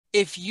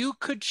If you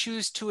could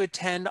choose to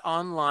attend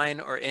online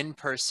or in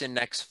person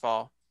next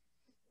fall,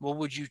 what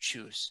would you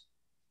choose?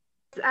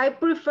 I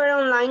prefer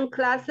online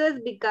classes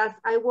because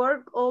I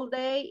work all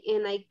day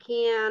and I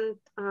can't,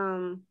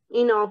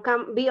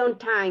 come be on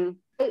time.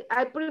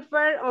 I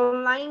prefer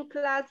online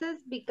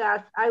classes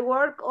because I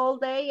work all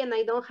day and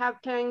I don't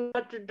have time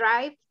to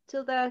drive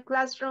to the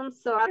classroom.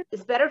 So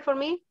it's better for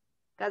me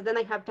because then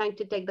I have time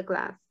to take the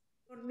class.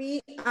 For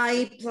me,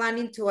 I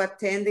planning to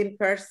attend in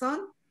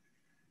person,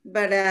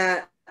 but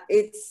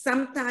it's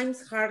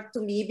sometimes hard to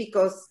me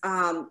because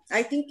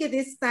I think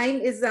this time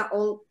is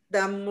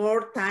the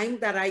more time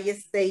that I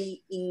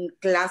stay in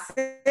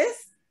classes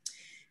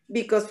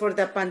because for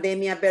the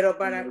pandemic,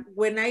 but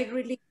when I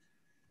really,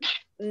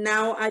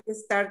 now I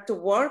start to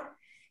work,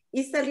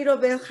 it's a little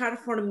bit hard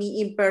for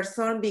me in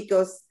person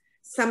because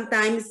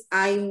sometimes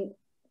I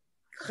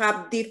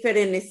have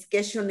different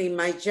schedule in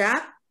my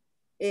job.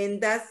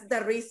 And that's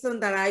the reason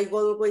that I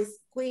always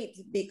quit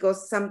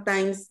because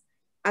sometimes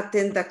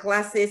attend the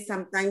classes,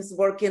 sometimes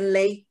working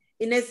late.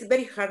 And it's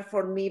very hard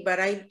for me, but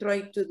I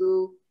try to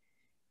do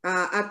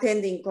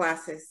attending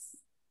classes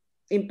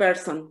in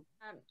person.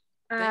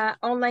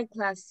 Online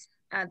class,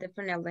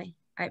 definitely.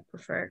 I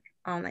prefer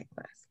online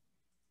class.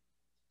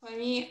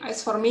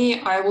 For me,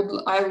 I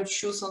would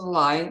choose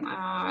online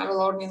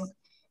learning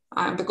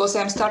because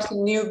I'm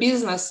starting new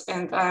business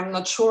and I'm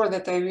not sure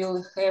that I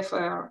will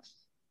have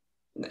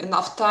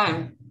enough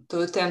time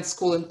to attend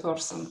school in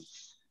person.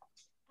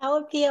 I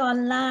will be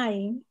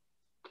online.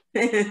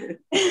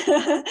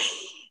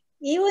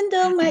 Even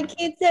though my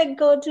kids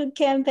go to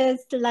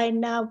campus like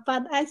now,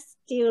 but I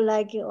still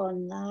like it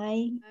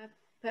online.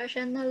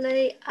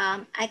 Personally,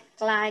 I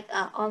like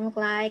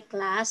online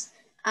class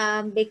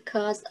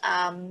because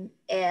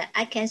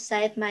I can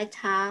save my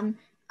time.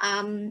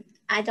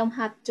 I don't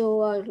have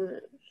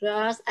to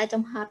rush. I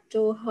don't have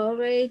to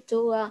hurry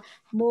to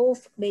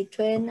move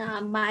between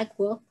my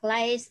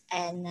workplace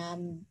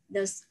and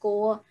the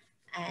school.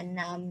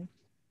 And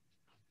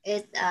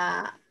it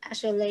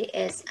actually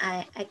is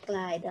I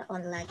like the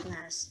online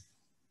class.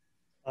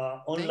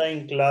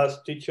 Online class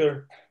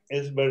teacher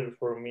is better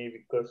for me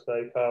because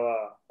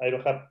I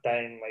don't have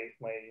time.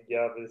 My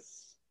job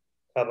is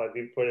have a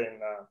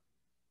different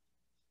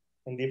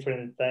in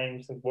different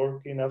times and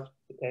working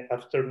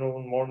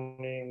afternoon,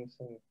 mornings,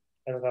 and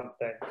I don't have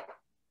time.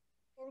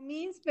 For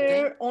me, it's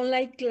better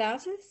online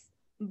classes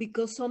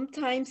because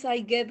sometimes I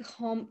get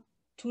home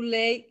too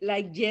late,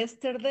 like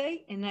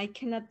yesterday, and I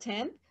can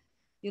attend,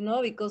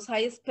 because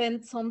I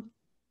spent some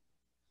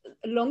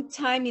long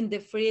time in the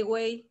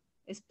freeway,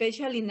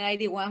 especially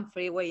 91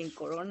 freeway in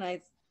Corona.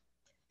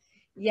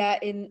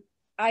 And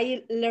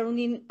I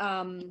learning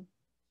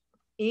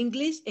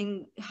English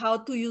and how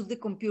to use the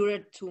computer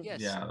too. Yes.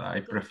 Yeah, I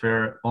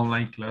prefer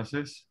online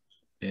classes.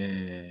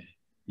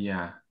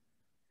 Yeah,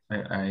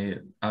 I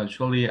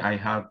actually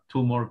have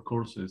 2 more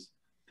courses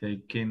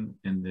taken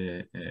in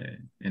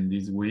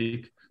this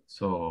week,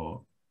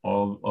 so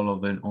all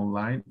of them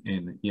online,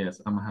 and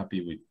yes, I'm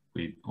happy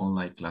with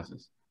online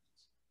classes.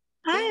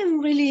 I am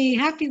really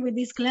happy with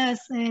this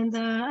class, and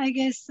I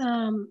guess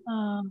I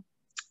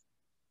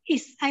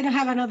don't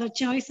have another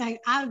choice.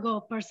 I'll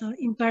go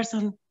in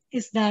person.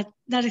 That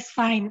is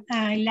fine.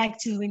 I like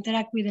to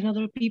interact with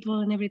other people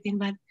and everything,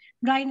 but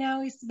right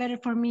now it's better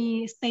for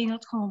me staying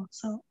at home.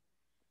 So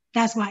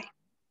that's why.